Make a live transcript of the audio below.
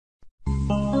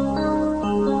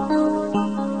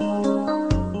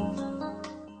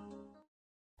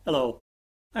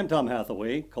I'm Tom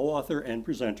Hathaway, co-author and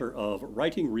presenter of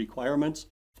Writing Requirements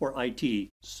for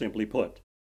IT, Simply Put,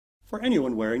 for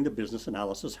anyone wearing the business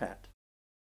analysis hat.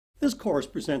 This course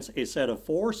presents a set of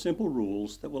 4 simple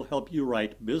rules that will help you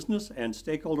write business and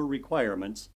stakeholder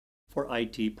requirements for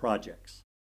IT projects.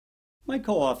 My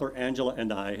co-author Angela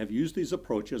and I have used these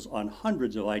approaches on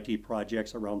hundreds of IT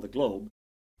projects around the globe,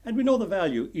 and we know the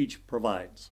value each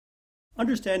provides.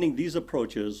 Understanding these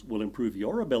approaches will improve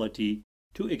your ability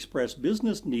to express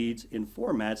business needs in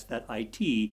formats that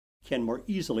IT can more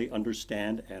easily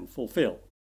understand and fulfill.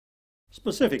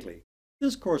 Specifically,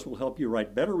 this course will help you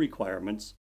write better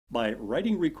requirements by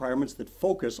writing requirements that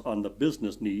focus on the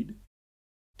business need,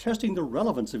 testing the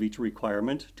relevance of each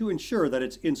requirement to ensure that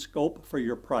it's in scope for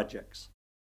your projects,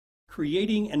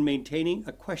 creating and maintaining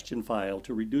a question file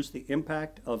to reduce the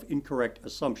impact of incorrect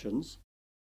assumptions,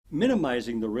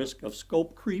 minimizing the risk of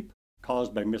scope creep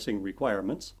caused by missing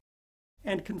requirements,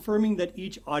 and confirming that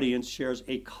each audience shares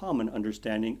a common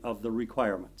understanding of the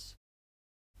requirements.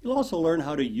 You'll also learn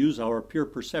how to use our peer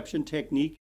perception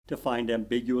technique to find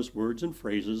ambiguous words and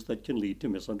phrases that can lead to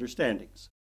misunderstandings,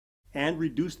 and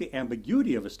reduce the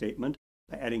ambiguity of a statement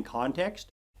by adding context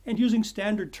and using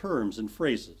standard terms and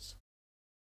phrases.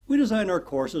 We design our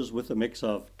courses with a mix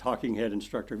of talking head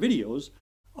instructor videos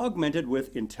augmented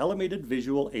with intellimated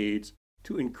visual aids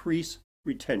to increase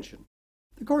retention.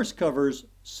 The course covers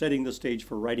setting the stage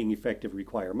for writing effective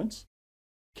requirements,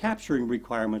 capturing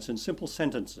requirements in simple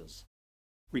sentences,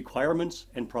 requirements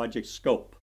and project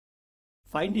scope,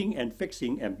 finding and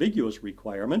fixing ambiguous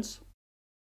requirements,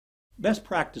 best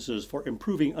practices for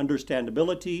improving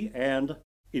understandability, and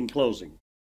in closing.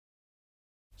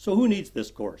 So who needs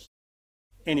this course?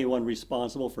 Anyone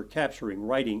responsible for capturing,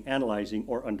 writing, analyzing,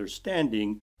 or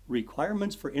understanding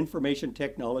requirements for information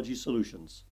technology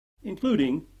solutions,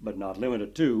 including, but not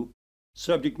limited to,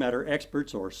 subject matter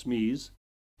experts or SMEs,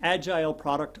 agile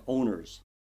product owners,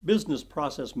 business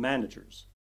process managers,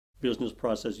 business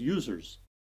process users,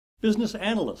 business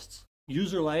analysts,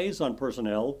 user liaison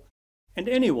personnel, and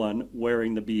anyone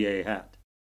wearing the BA hat.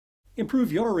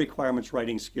 Improve your requirements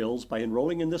writing skills by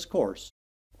enrolling in this course,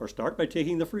 or start by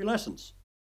taking the free lessons.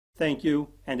 Thank you,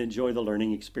 and enjoy the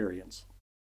learning experience.